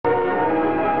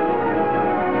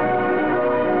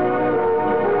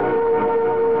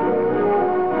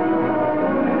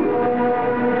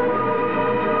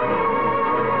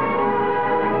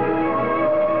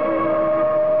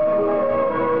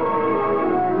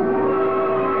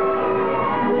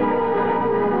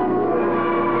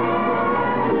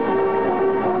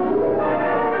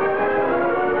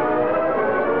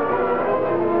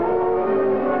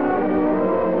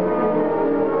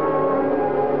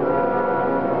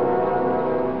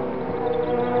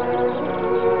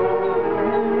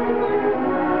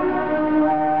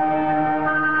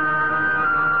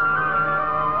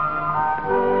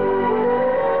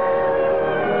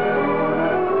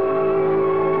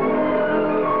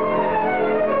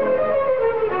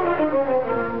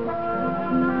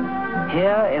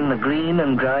Here in the green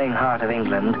and growing heart of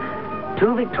England,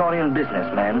 two Victorian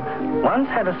businessmen once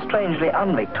had a strangely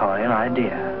un-Victorian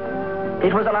idea.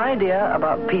 It was an idea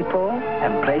about people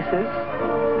and places,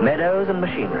 meadows and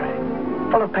machinery,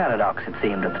 full of paradox it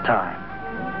seemed at the time.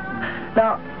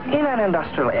 Now, in an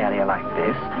industrial area like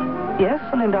this, yes,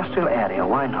 an industrial area,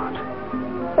 why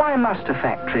not? Why must a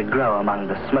factory grow among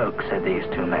the smoke, said these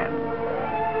two men.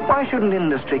 Why shouldn't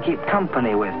industry keep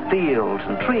company with fields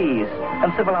and trees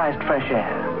and civilized fresh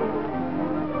air?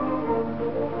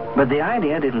 But the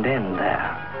idea didn't end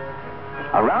there.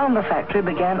 Around the factory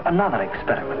began another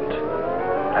experiment.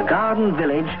 A garden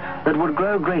village that would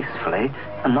grow gracefully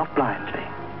and not blindly.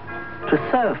 To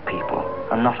serve people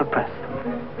and not oppress them.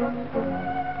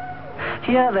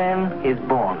 Here then is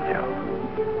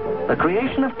Bournville. The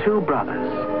creation of two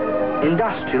brothers.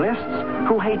 Industrialists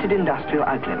who hated industrial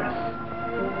ugliness.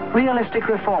 Realistic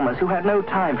reformers who had no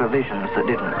time for visions that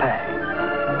didn't pay.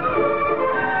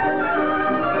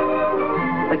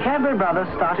 The Cadbury brothers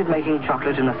started making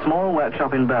chocolate in a small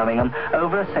workshop in Birmingham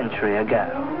over a century ago.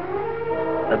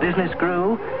 The business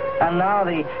grew, and now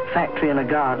the factory in a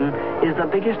garden is the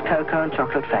biggest cocoa and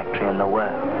chocolate factory in the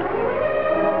world.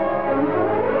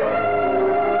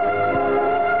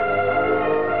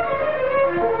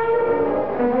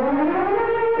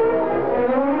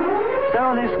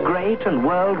 So this great and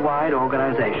worldwide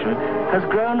organization has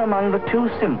grown among the two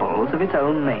symbols of its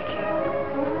own making.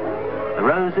 The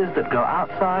roses that go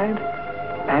outside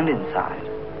and inside.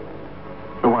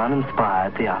 The one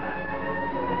inspired the other.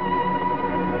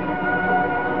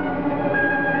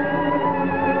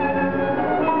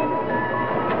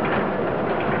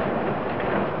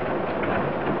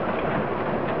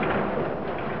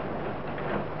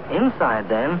 Inside,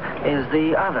 then, is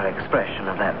the other expression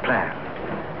of that plan.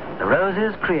 The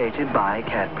roses created by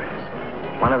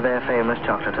Cadbury's, one of their famous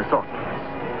chocolate assortments.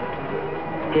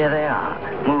 Here they are,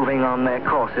 moving on their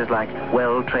courses like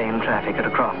well-trained traffic at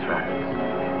a crossroads.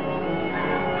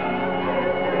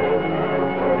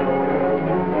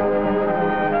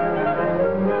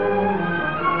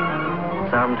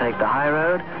 Some take the high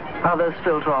road, others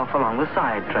filter off along the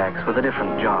side tracks with a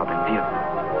different job in view.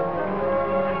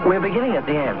 We're beginning at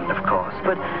the end, of course,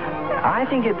 but I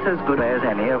think it's as good as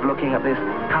any of looking at this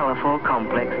colorful,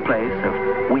 complex place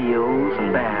of wheels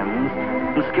and bands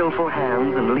and skillful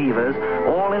hands and levers,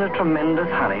 all in a tremendous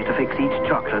hurry to fix each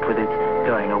chocolate with its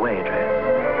going-away dress.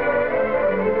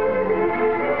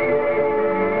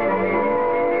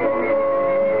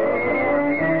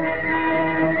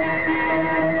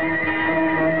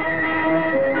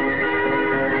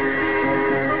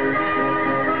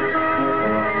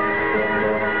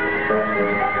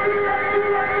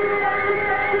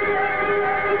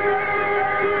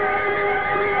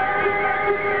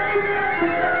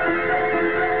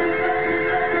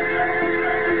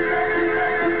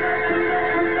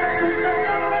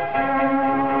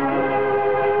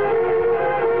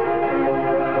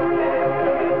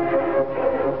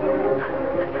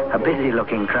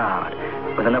 Busy-looking crowd,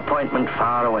 with an appointment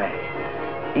far away.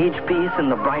 Each piece in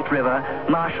the bright river,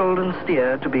 marshaled and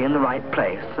steered to be in the right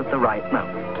place at the right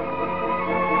moment.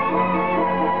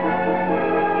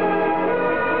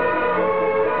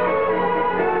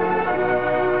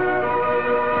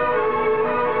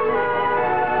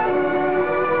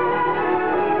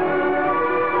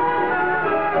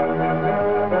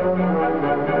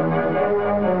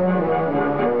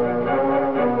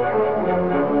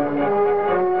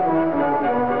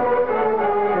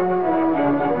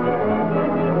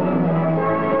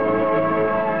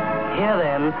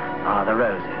 Are the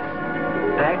roses,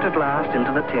 packed at last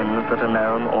into the tins that are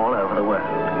known all over the world.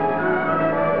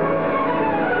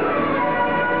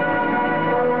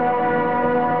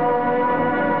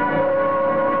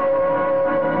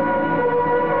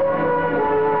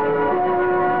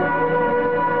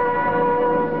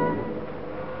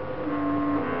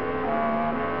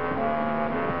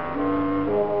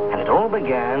 And it all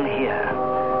began here,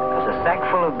 as a sack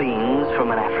full of beans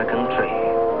from an African tree.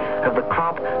 Of the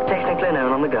crop technically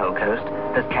known on the Gold Coast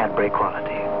as Cadbury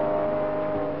quality.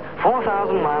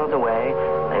 4,000 miles away,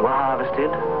 they were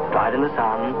harvested, dried in the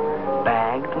sun,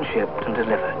 bagged and shipped and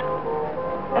delivered.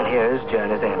 And here's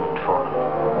journey's end for them.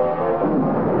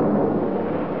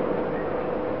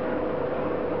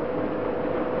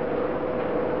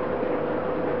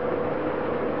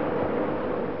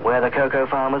 Where the cocoa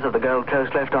farmers of the Gold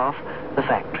Coast left off, the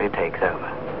factory takes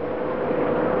over.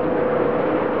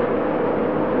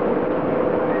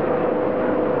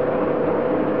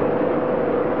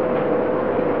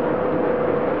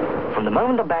 From the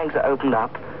moment the bags are opened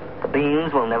up, the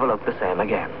beans will never look the same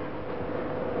again.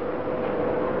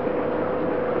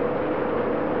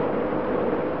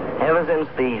 Ever since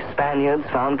the Spaniards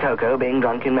found cocoa being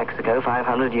drunk in Mexico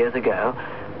 500 years ago,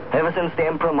 ever since the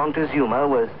Emperor Montezuma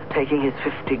was taking his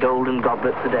 50 golden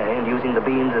goblets a day and using the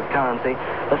beans as currency,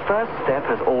 the first step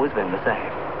has always been the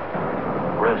same.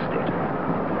 Roast it.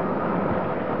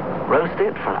 Roast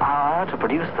it for an hour to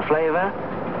produce the flavor,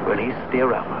 release the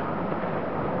aroma.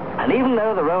 And even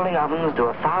though the rolling ovens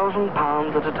do 1,000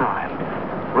 pounds at a time,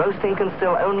 roasting can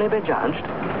still only be judged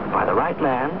by the right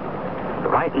man, the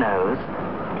right nose,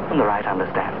 and the right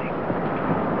understanding.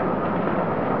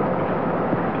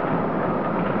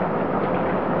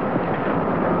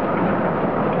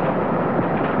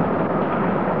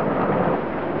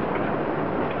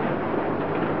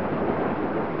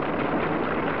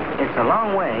 It's a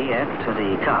long way yet to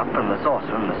the cup and the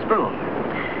saucer and the spoon.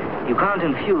 You can't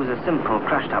infuse a simple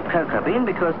crushed-up cocoa bean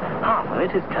because half of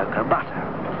it is cocoa butter.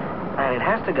 And it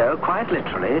has to go quite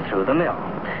literally through the mill,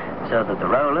 so that the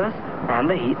rollers and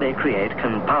the heat they create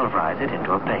can pulverize it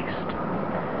into a paste.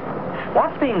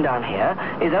 What's being done here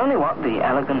is only what the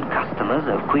elegant customers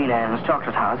of Queen Anne's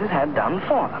chocolate houses had done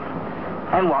for them,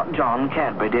 and what John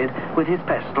Cadbury did with his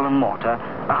pestle and mortar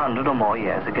 100 or more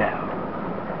years ago.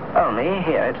 Only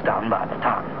here it's done by the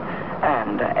ton,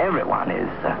 and everyone is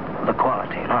the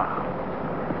quality now.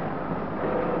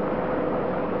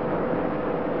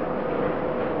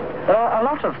 There are a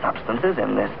lot of substances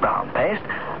in this brown paste.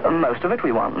 Most of it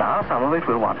we want now, some of it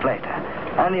we'll want later.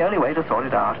 And the only way to sort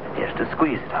it out is to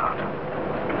squeeze it out.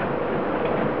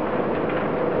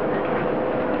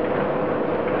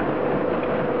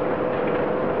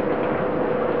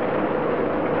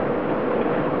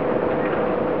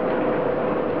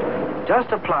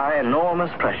 Just apply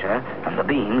enormous pressure and the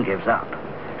bean gives up.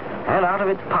 And out of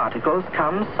its particles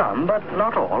comes some, but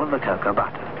not all, of the cocoa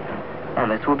butter. And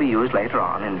this will be used later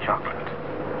on in chocolate.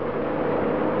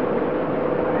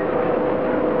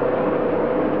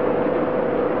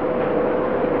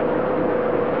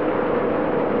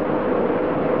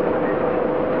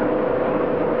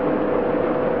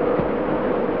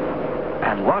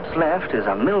 And what's left is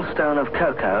a millstone of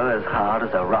cocoa as hard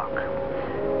as a rock.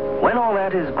 When all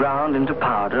that is ground into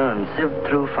powder and sieved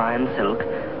through fine silk,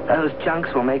 those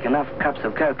chunks will make enough cups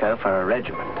of cocoa for a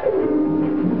regiment.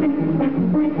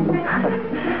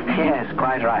 Yes,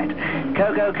 quite right.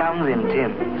 Cocoa comes in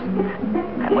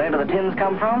tins. And where do the tins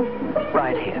come from?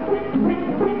 Right here.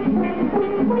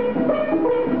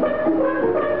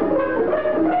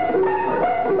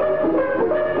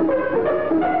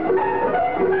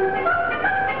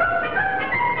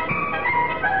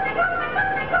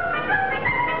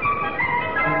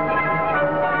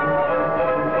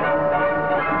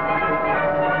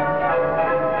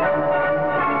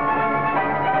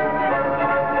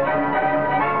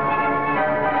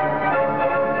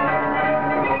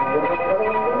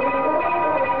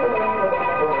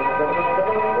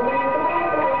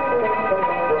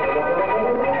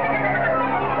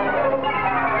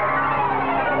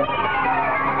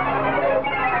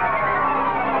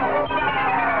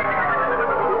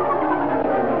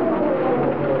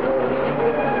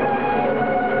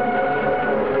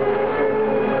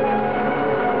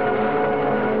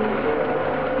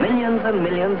 And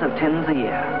millions of tins a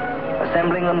year,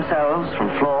 assembling themselves from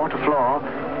floor to floor,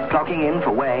 clocking in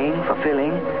for weighing, for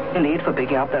filling, indeed for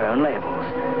picking up their own labels,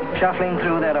 shuffling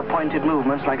through their appointed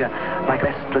movements like a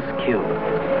restless cube.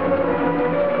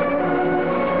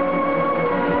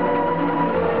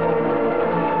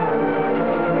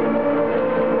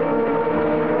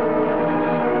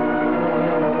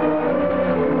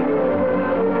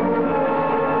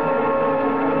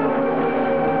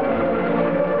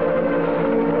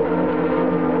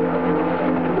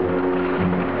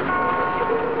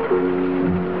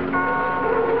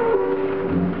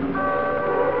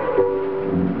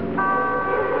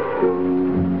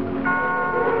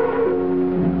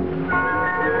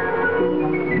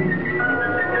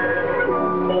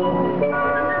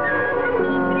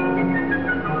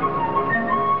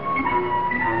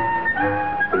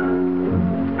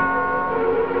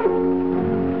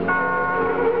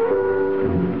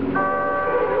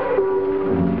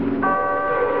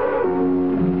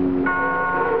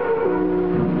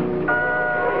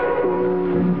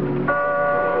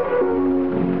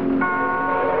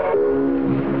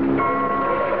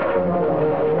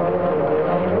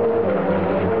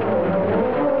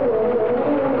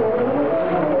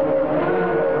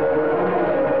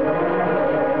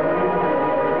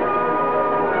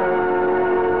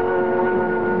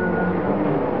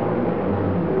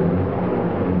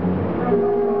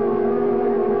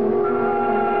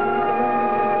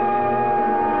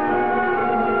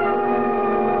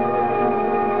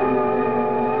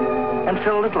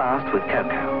 Filled at last with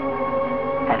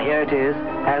cocoa. And here it is,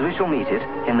 as we shall meet it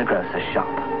in the grocer's shop.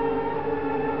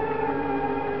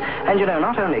 And you know,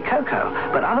 not only cocoa,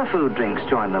 but other food drinks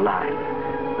join the line.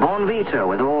 Bournville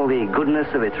with all the goodness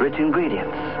of its rich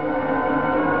ingredients.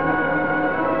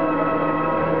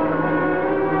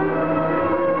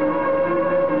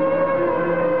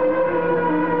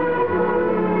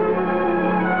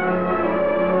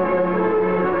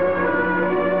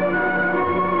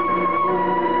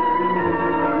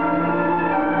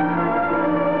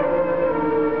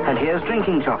 And here's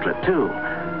drinking chocolate, too,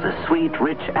 the sweet,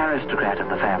 rich aristocrat of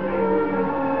the family.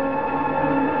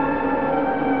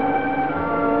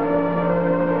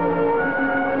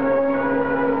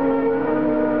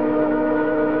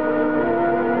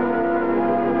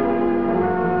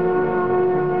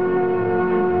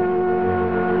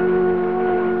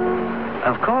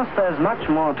 Of course, there's much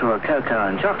more to a cocoa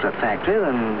and chocolate factory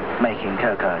than making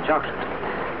cocoa and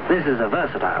chocolate. This is a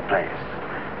versatile place.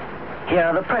 Here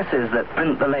are the presses that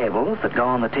print the labels, that go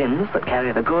on the tins, that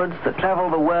carry the goods, that travel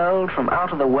the world from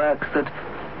out of the works that...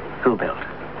 Who built?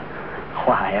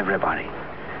 Why, everybody.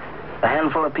 The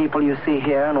handful of people you see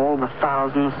here and all the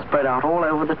thousands spread out all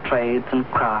over the trades and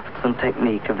crafts and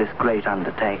technique of this great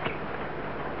undertaking.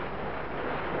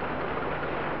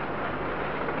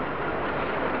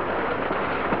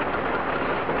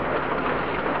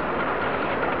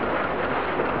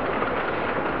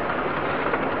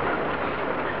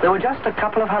 There were just a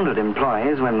couple of hundred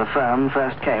employees when the firm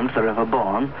first came to the River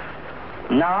Bourne.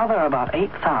 Now there are about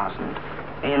 8,000,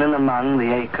 in and among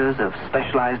the acres of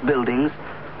specialized buildings,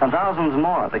 and thousands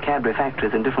more at the Cadbury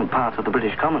factories in different parts of the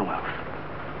British Commonwealth.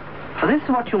 For this is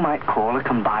what you might call a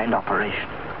combined operation.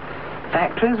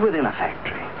 Factories within a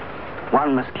factory.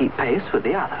 One must keep pace with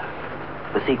the other.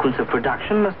 The sequence of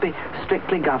production must be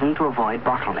strictly governed to avoid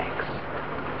bottlenecks.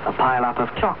 A pile-up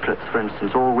of chocolates, for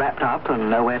instance, all wrapped up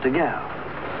and nowhere to go.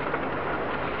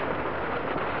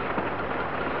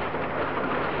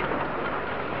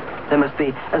 There must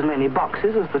be as many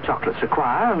boxes as the chocolates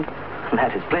require, and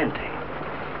that is plenty.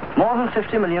 More than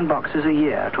 50 million boxes a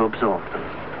year to absorb them.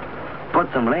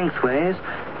 Put them lengthways,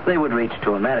 they would reach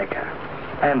to America,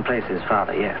 and places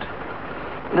farther yet.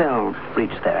 They'll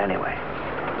reach there anyway.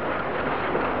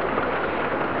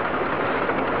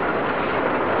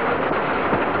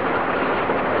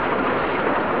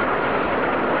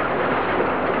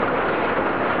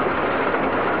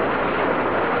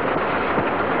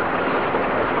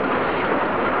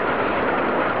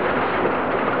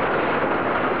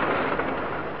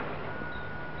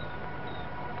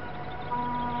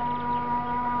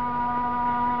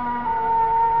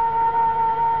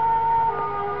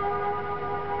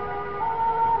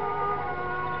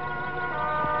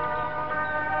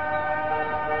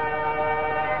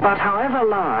 But however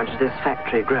large this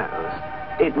factory grows,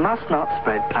 it must not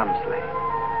spread clumsily.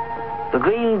 The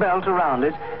green belt around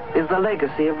it is the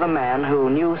legacy of the man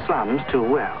who knew slums too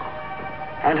well,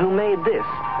 and who made this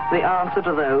the answer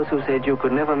to those who said you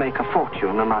could never make a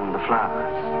fortune among the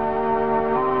flowers.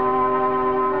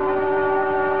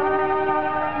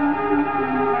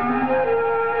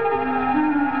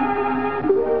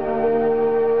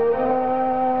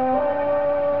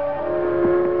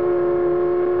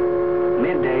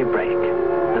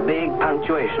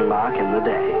 Punctuation mark in the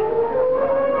day.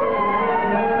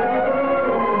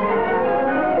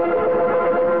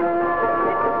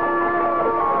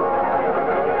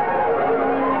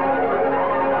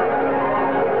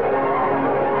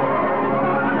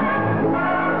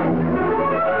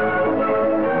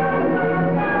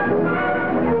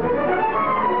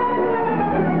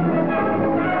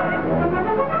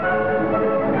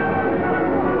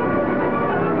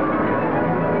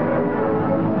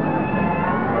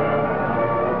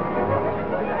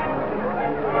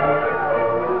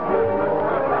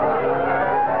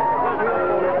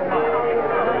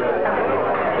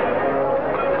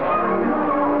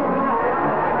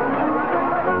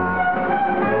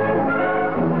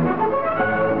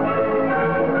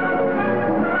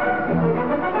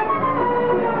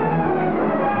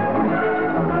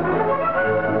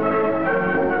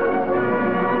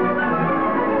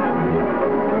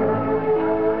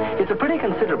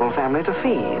 Considerable family to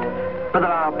feed, but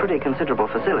there are pretty considerable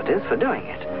facilities for doing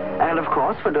it, and of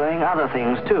course for doing other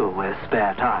things too with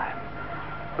spare time.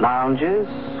 Lounges,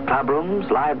 clubrooms,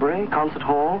 library, concert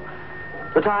hall,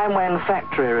 the time when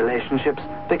factory relationships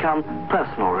become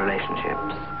personal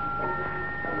relationships.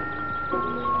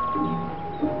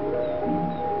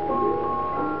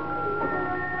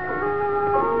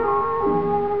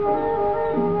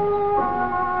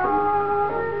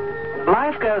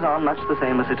 Goes on much the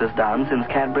same as it has done since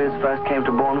Cadbury's first came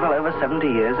to Bournville over 70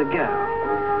 years ago.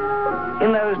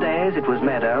 In those days, it was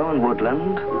meadow and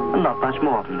woodland, and not much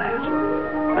more than that.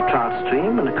 A trout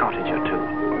stream and a cottage or two.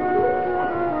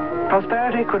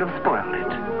 Prosperity could have spoiled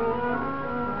it,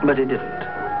 but it didn't.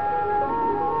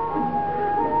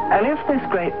 And if this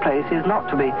great place is not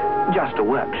to be just a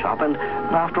workshop, and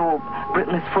after all,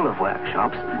 Britain is full of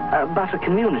workshops, but a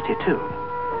community too,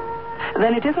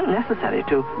 then it isn't necessary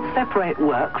to separate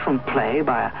work from play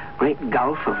by a great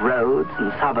gulf of roads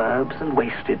and suburbs and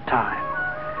wasted time.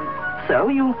 So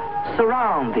you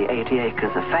surround the 80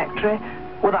 acres of factory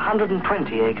with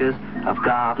 120 acres of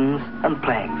gardens and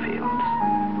playing fields.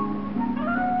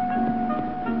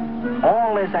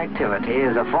 All this activity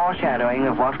is a foreshadowing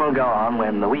of what will go on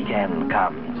when the weekend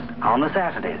comes, on the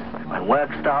Saturdays, when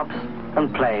work stops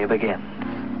and play begins.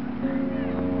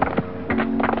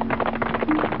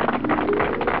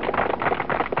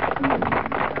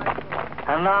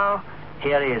 And now,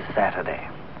 here is Saturday.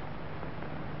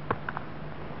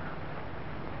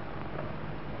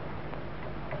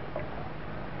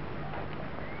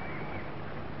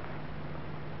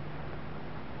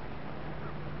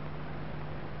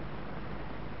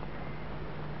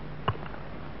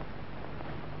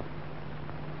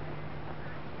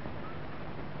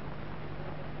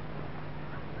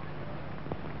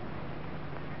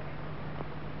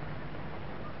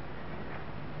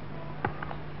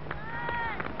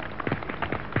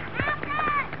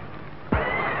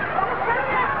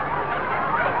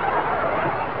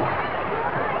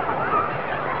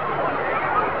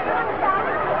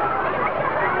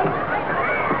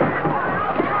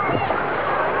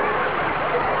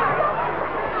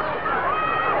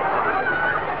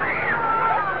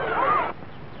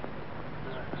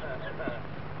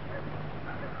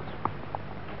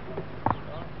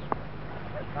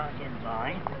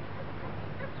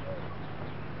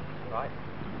 Right.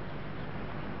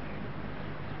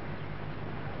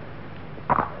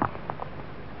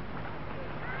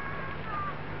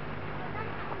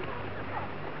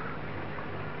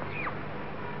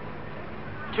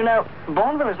 Do you know,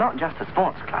 Bournville is not just a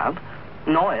sports club,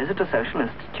 nor is it a social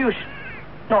institution,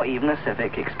 nor even a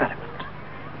civic experiment.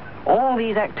 All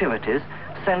these activities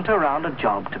center around a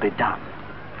job to be done,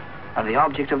 and the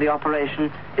object of the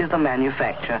operation is the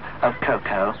manufacture of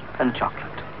cocoa and chocolate.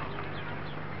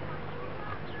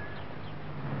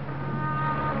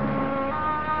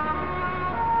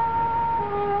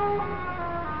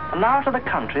 And now to the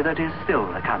country that is still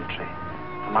the country,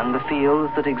 among the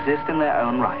fields that exist in their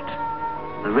own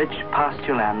right, the rich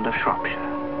pasture land of Shropshire.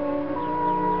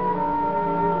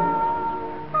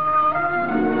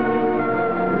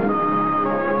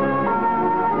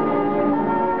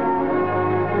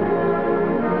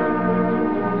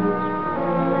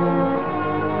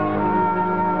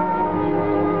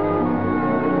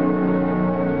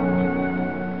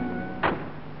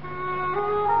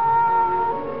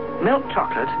 Milk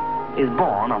chocolate is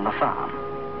born on the farm.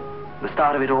 The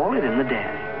start of it all is in the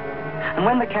dairy. And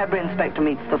when the Cadbury inspector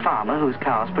meets the farmer whose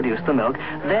cows produce the milk,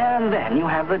 there and then you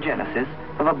have the genesis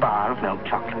of a bar of milk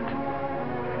chocolate.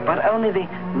 But only the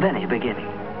very beginning.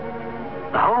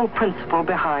 The whole principle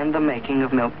behind the making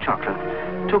of milk chocolate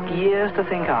took years to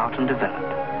think out and develop.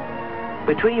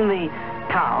 Between the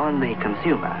cow and the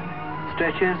consumer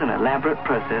stretches an elaborate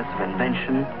process of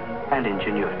invention and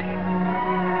ingenuity.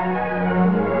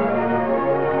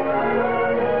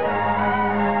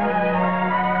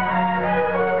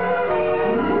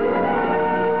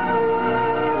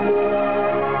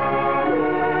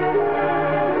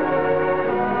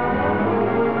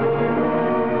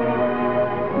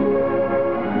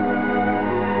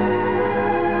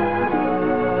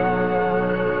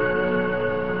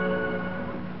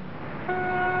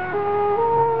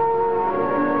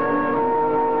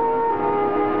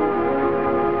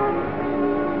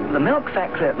 The milk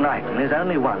factory at Knighton is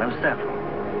only one of several.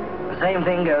 The same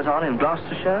thing goes on in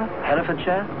Gloucestershire,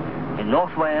 Herefordshire, in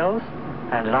North Wales,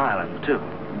 and in Ireland too.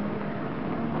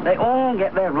 They all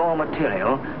get their raw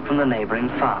material from the neighbouring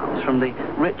farms, from the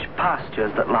rich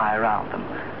pastures that lie around them,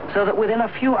 so that within a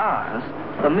few hours,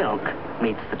 the milk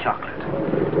meets the chocolate.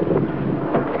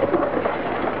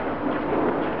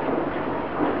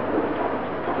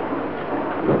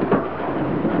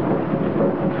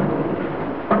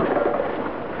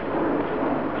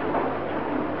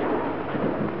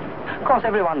 Of course,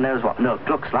 everyone knows what milk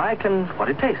looks like and what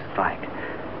it tastes like.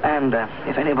 And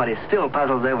if anybody's still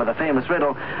puzzled over the famous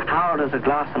riddle, how does a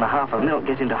glass and a half of milk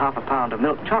get into half a pound of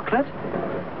milk chocolate?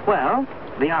 Well,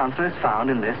 the answer is found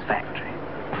in this factory.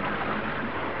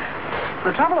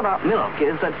 The trouble about milk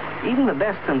is that even the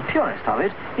best and purest of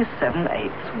it is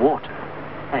 7/8 water.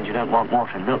 And you don't want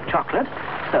water in milk chocolate,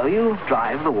 so you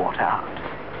drive the water out.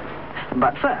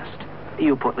 But first,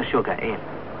 you put the sugar in.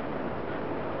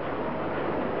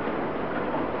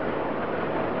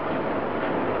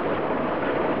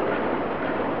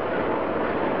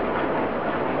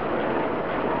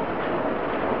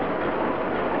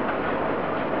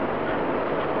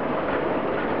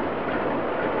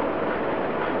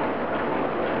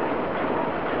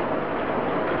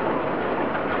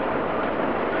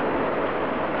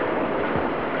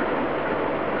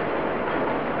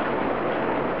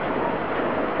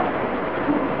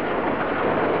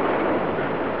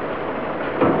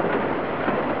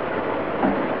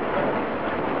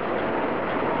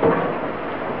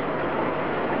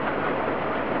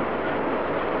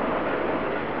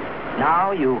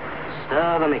 Now you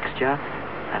stir the mixture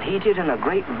and heat it in a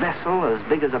great vessel as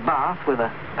big as a bath with a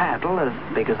paddle as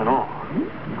big as an oar.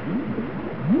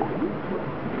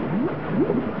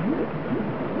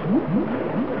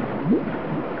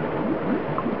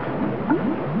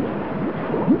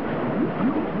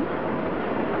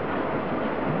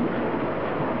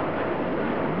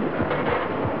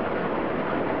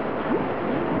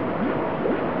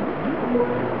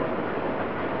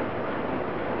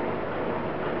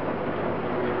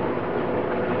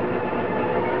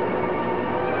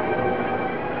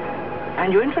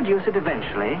 And you introduce it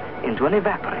eventually into an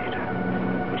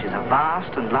evaporator, which is a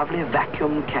vast and lovely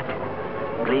vacuum kettle,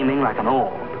 gleaming like an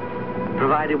orb,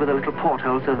 provided with a little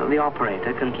porthole so that the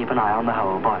operator can keep an eye on the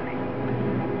whole boiling.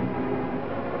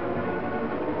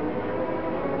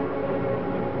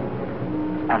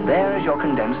 And there is your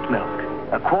condensed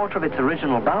milk, a quarter of its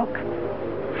original bulk,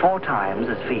 4 times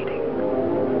as feeding.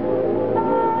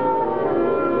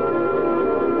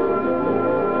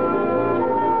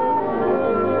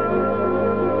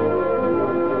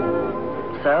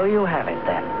 So you have it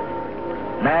then.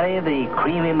 Marry the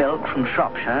creamy milk from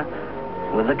Shropshire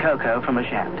with the cocoa from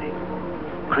Ashanti.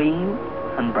 Cream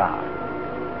and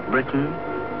brown. Britain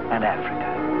and Africa.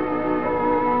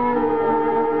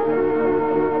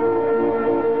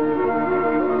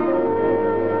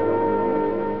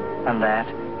 And that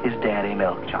is dairy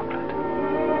milk chocolate.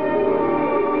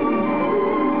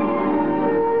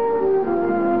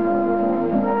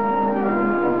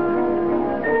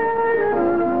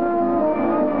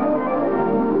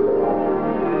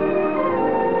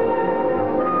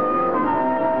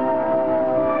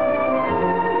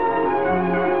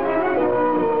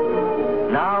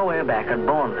 Back at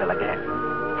Bournville again.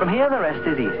 From here the rest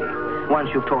is easy. Once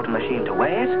you've taught a machine to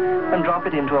weigh it and drop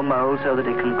it into a mold so that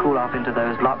it can cool off into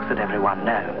those blocks that everyone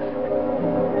knows.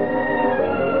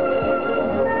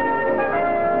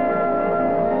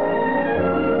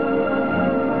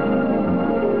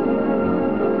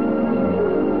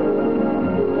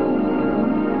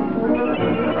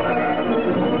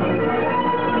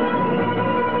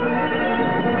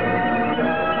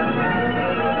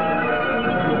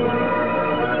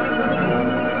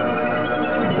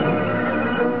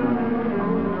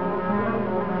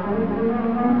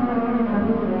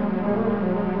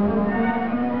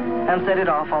 And set it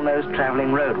off on those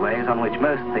travelling roadways on which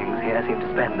most things here seem to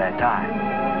spend their time.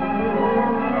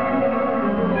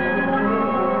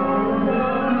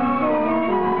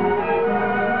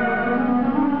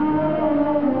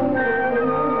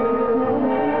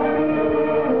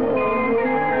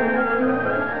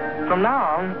 From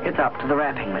now on, it's up to the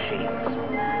wrapping machines.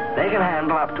 They can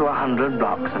handle up to 100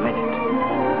 blocks a minute.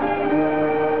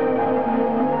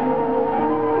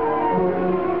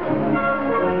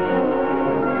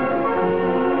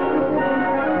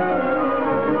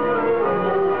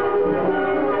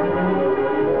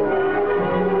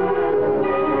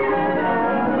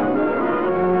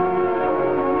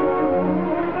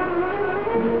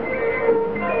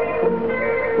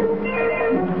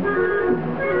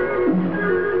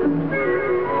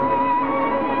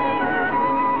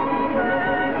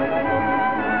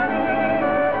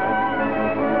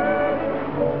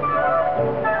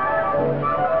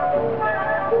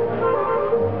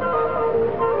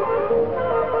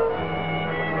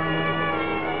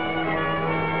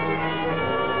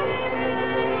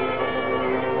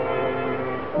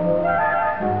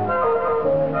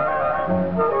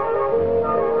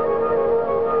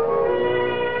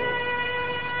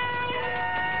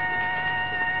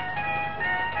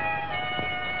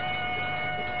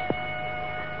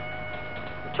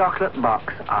 Chocolate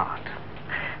box art.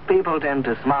 People tend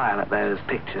to smile at those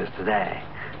pictures today.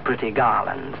 Pretty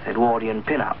garlands, Edwardian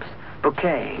pin-ups,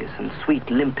 bouquets, and sweet,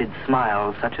 limpid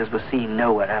smiles such as were seen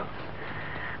nowhere else.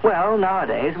 Well,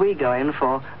 nowadays we go in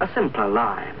for a simpler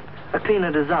line, a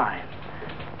cleaner design.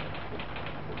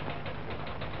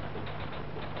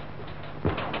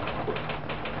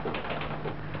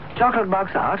 Chocolate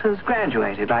box art has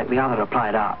graduated like the other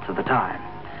applied arts of the time.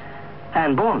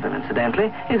 And Bournville,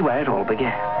 incidentally, is where it all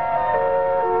began.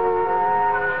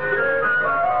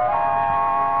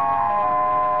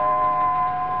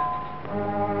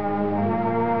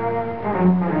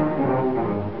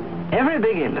 Every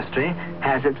big industry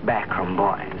has its backroom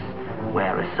boys,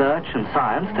 where research and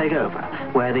science take over,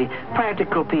 where the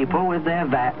practical people with their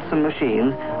vats and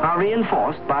machines are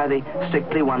reinforced by the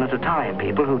strictly one-at-a-time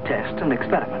people who test and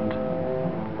experiment.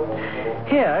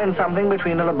 Here, in something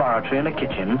between a laboratory and a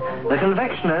kitchen, the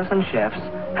confectioners and chefs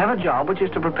have a job which is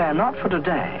to prepare not for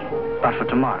today, but for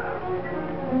tomorrow.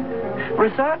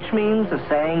 Research means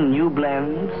assaying new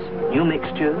blends, new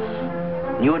mixtures,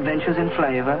 new adventures in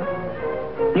flavor,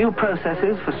 new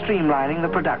processes for streamlining the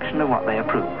production of what they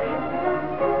approve.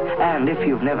 And if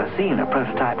you've never seen a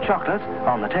prototype chocolate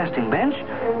on the testing bench,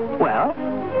 well,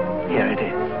 here it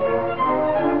is.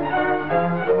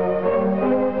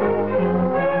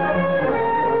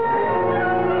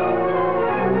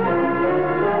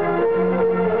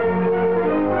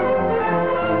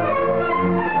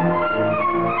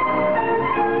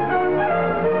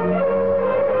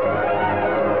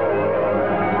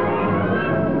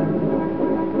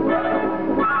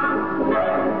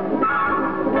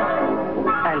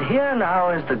 Here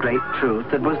now is the great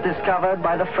truth that was discovered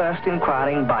by the first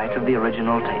inquiring bite of the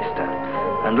original taster,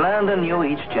 and learned anew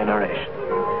each generation.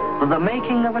 The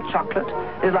making of a chocolate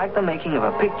is like the making of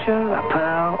a picture, a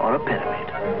pearl, or a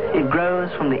pyramid. It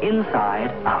grows from the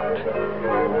inside out.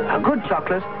 A good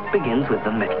chocolate begins with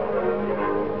the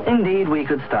middle. Indeed, we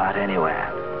could start anywhere.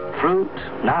 Fruit,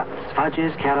 nuts,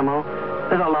 fudges, caramel.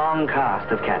 There's a long cast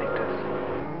of characters.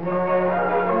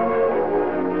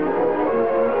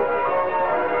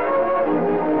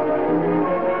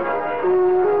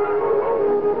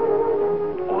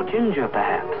 Ginger,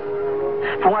 perhaps.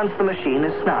 For once the machine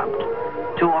is snubbed.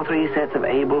 2 or 3 sets of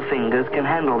able fingers can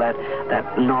handle that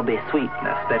knobby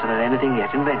sweetness better than anything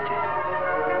yet invented.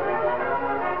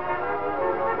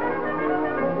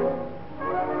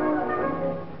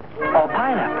 Or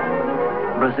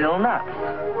pineapple, Brazil nuts.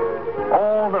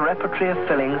 All the repertory of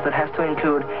fillings that has to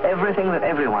include everything that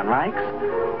everyone likes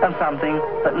and something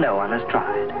that no one has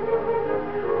tried.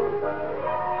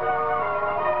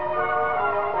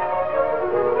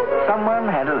 Someone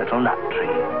had a little nut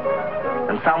tree,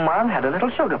 and someone had a little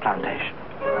sugar plantation,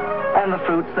 and the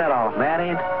fruits thereof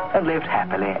married and lived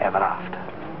happily ever after.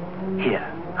 Here,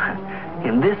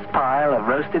 in this pile of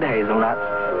roasted hazelnuts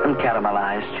and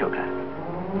caramelized sugar.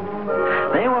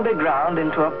 They will be ground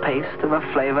into a paste of a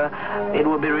flavor it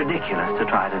would be ridiculous to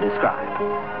try to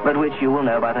describe, but which you will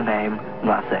know by the name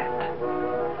noisette.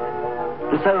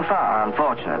 So far,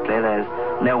 unfortunately, there's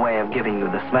no way of giving you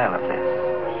the smell of this.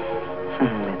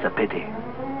 It's a pity.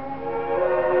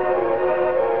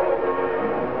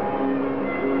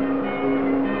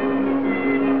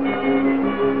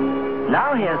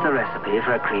 Now here's the recipe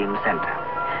for a cream center.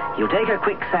 You take a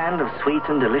quicksand of sweet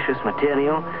and delicious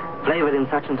material, flavored in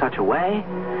such and such a way.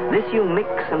 This you mix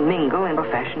and mingle in a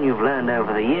fashion you've learned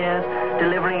over the years,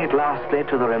 delivering it lastly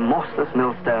to the remorseless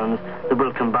millstones that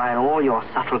will combine all your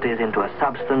subtleties into a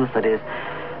substance that is,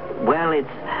 well,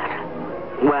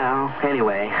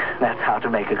 anyway, that's how to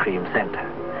make a cream center.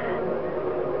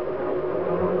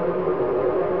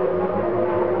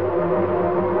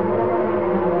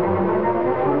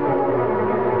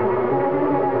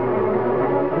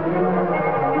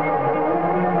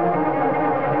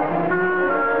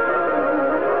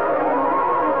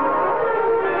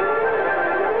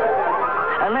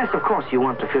 Unless, of course, you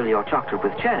want to fill your chocolate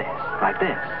with cherries, like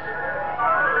this.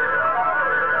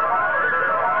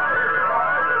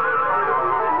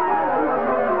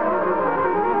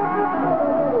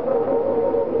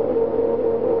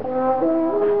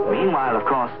 Meanwhile, of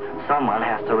course, someone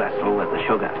has to wrestle with the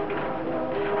sugar.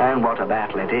 And what a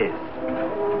battle it is.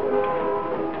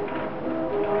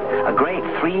 A great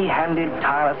three-handed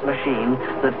tireless machine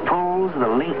that pulls the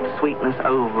linked sweetness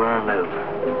over and over.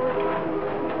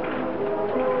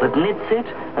 That knits it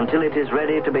until it is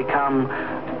ready to become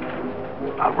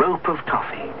a rope of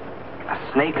toffee, a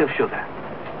snake of sugar.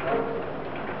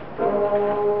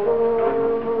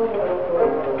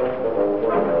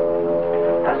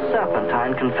 A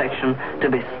serpentine confection to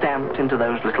be stamped into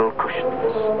those little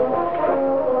cushions.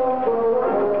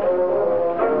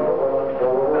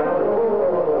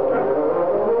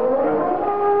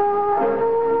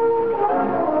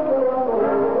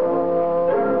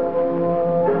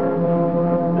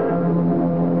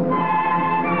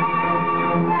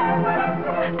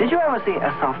 Did you ever see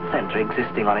a soft center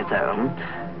existing on its own?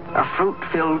 A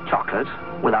fruit-filled chocolate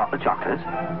without the chocolate?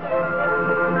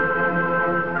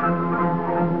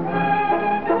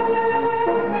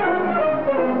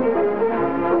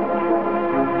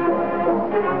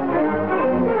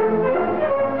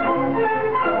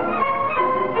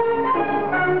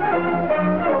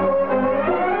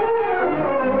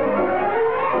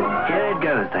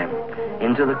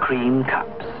 cream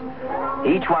cups,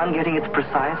 each one getting its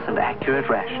precise and accurate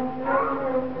ration.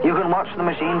 You can watch the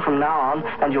machine from now on,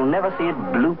 and you'll never see it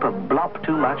bloop or blop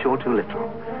too much or too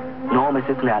little, nor miss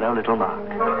its narrow little mark.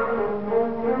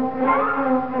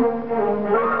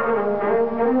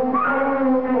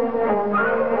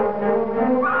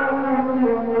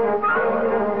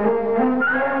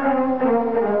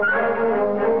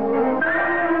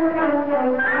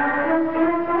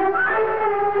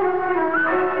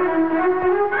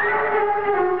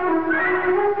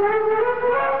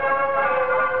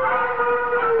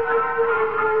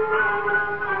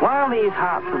 These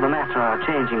hearts of the matter are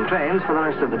changing trains for the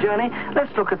rest of the journey.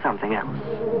 Let's look at something else.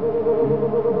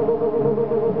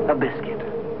 A biscuit.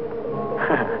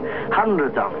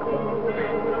 Hundreds of them.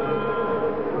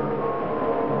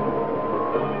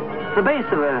 The base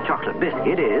of a chocolate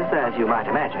biscuit is, as you might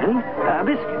imagine, a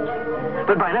biscuit.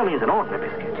 But by no means an ordinary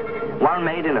biscuit. One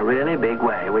made in a really big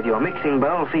way, with your mixing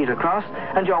bowl feet across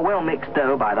and your well-mixed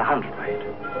dough by the hundredweight.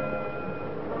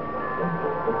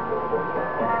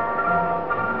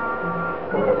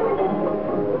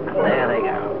 There they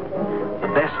go. The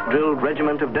best drilled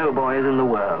regiment of doughboys in the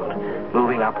world,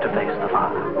 moving up to face the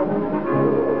fire.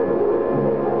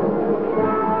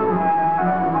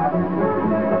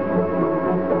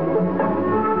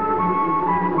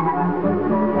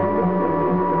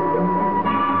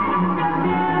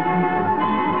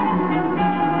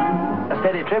 A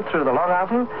steady trip through the long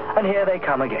oven, and here they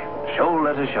come again,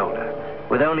 shoulder to shoulder,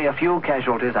 with only a few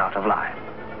casualties out of line.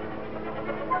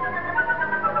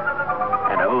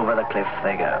 Over the cliff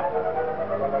they go.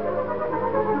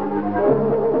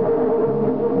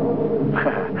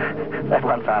 That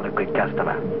one found a quick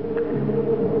customer.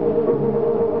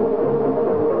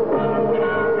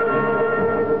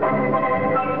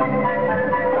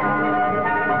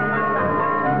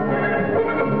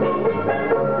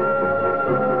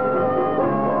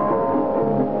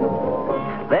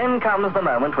 Then comes the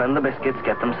moment when the biscuits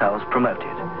get themselves promoted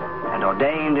and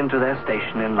ordained into their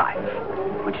station in life,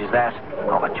 which is that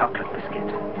of a chocolate biscuit.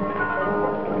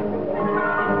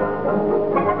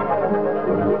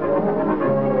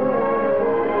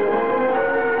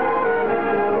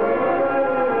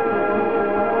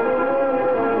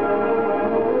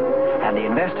 And the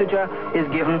investiture is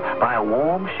given by a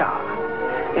warm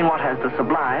shower in what has the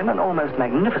sublime and almost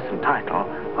magnificent title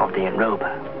of the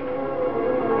enrober.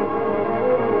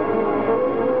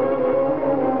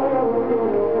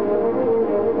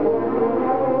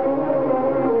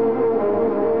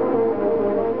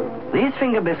 These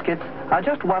finger biscuits are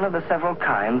just one of the several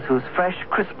kinds whose fresh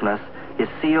crispness is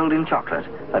sealed in chocolate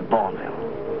at Bournville.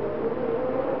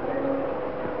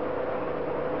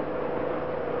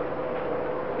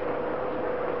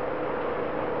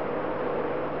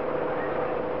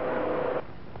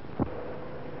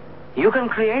 You can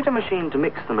create a machine to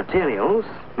mix the materials,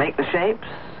 make the shapes,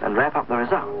 and wrap up the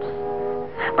results.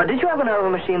 But did you ever know of a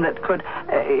machine that could,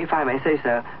 if I may say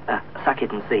so, suck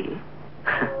it and see?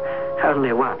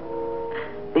 Only one.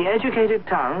 The educated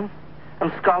tongue and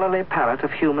scholarly palate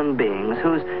of human beings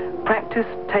whose practice,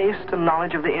 taste, and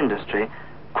knowledge of the industry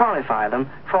qualify them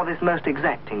for this most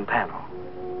exacting panel.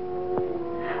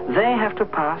 They have to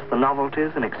pass the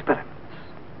novelties and experiments.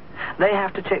 They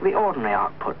have to check the ordinary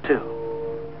output, too.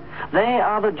 They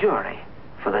are the jury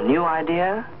for the new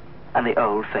idea and the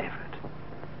old favorite.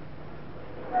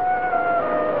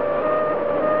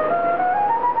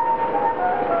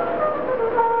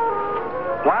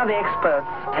 While the experts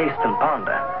taste and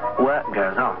ponder, work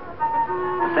goes on.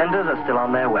 The senders are still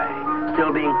on their way,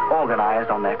 still being organized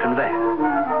on their conveyor.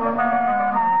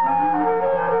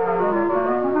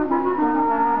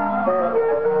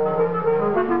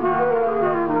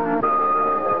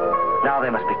 Now they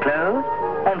must be clothed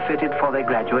and fitted for their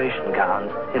graduation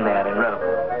gowns in their enrobe.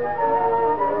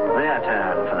 Their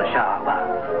turn for the shower bath.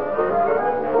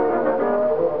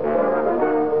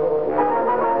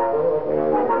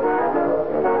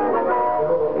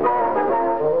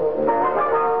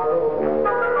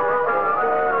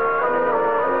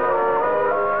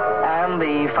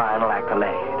 Final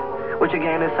accolade, which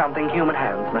again is something human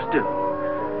hands must do.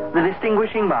 The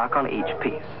distinguishing mark on each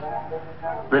piece.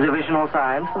 The divisional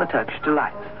signs for the Turkish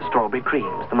delights, the strawberry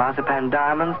creams, the marzipan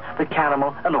diamonds, the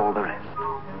caramel, and all the rest.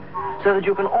 So that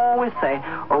you can always say,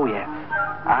 oh yes,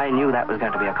 I knew that was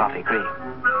going to be a coffee cream.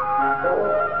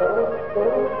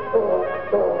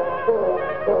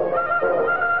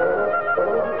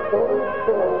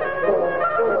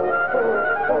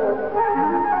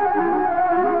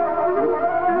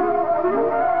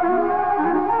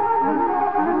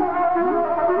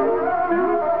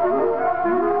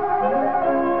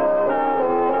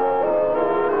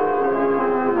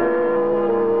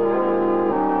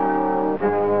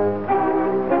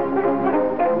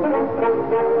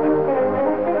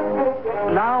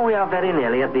 we are very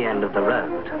nearly at the end of the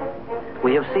road.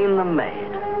 We have seen them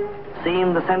made.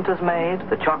 Seen the centres made,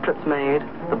 the chocolates made,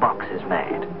 the boxes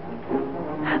made.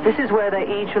 This is where they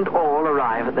each and all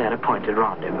arrive at their appointed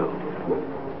rendezvous.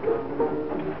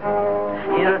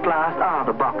 Here at last are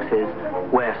the boxes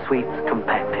where sweets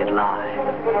compacted lie.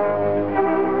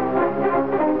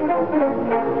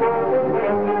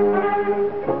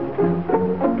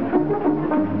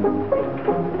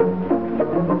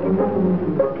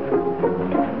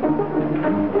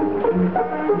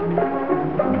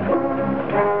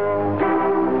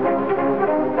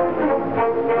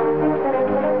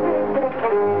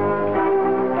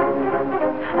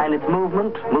 And it's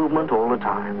movement all the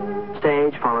time.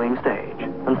 Stage following stage,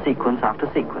 and sequence after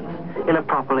sequence, in a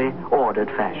properly ordered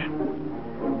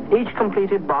fashion. Each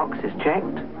completed box is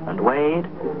checked and weighed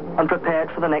and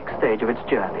prepared for the next stage of its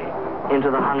journey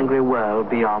into the hungry world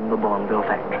beyond the Bournville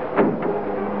factory.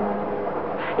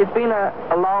 It's been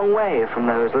a long way from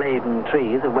those laden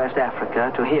trees of West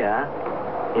Africa to here,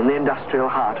 in the industrial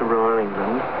heart of rural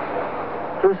England,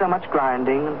 through so much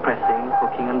grinding and pressing,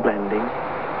 cooking and blending,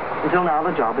 until now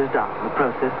the job is done, the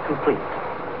process complete,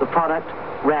 the product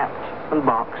wrapped and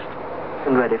boxed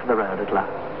and ready for the road at last.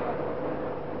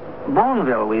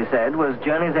 Bournville, we said, was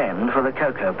journey's end for the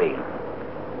cocoa bean.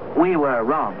 We were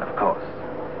wrong, of course,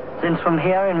 since from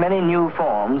here in many new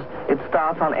forms it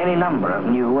starts on any number of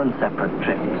new and separate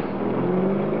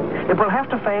trips. It will have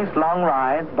to face long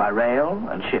rides by rail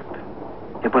and ship.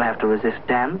 It will have to resist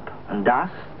damp and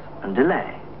dust and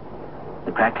delay,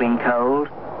 the crackling cold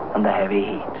and the heavy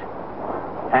heat.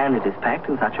 And it is packed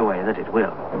in such a way that it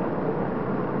will.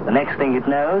 The next thing it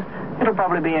knows, it'll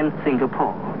probably be in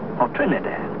Singapore, or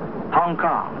Trinidad, Hong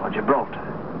Kong, or Gibraltar.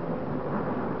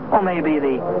 Or maybe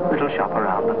the little shop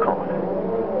around the corner.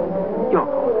 Your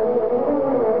corner.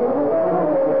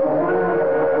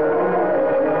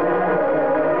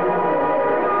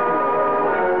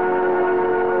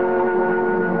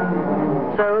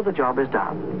 So the job is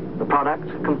done. The product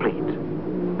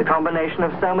complete. The combination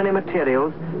of so many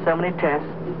materials, so many tests,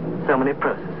 so many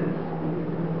processes.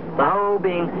 The whole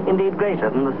being indeed greater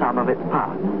than the sum of its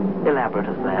parts, elaborate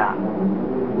as they are.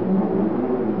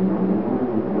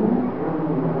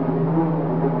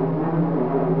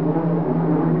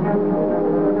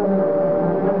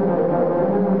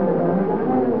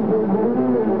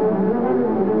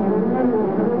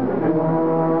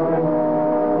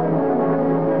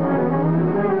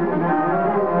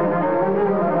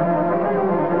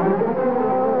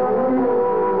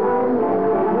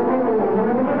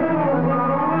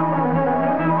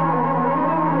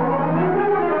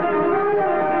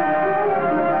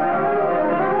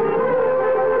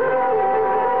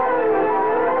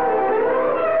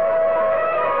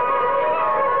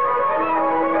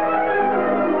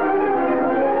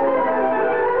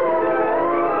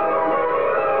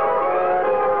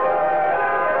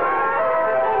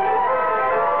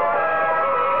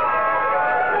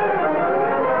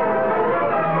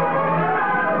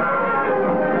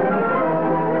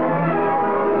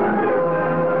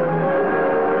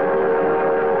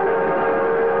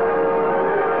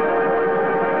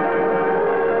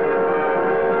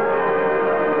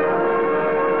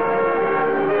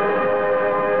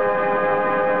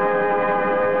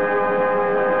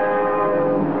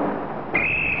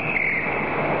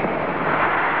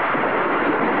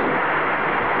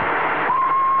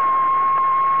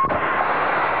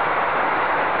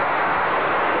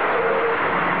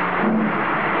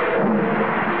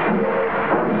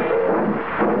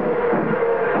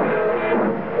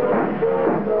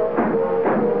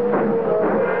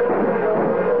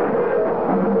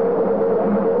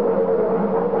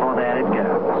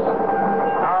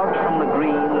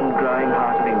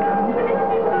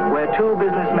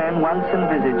 Once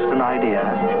envisaged an idea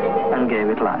and gave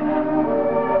it life.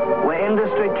 Where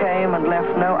industry came and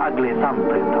left no ugly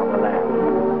thumbprint on the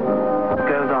land.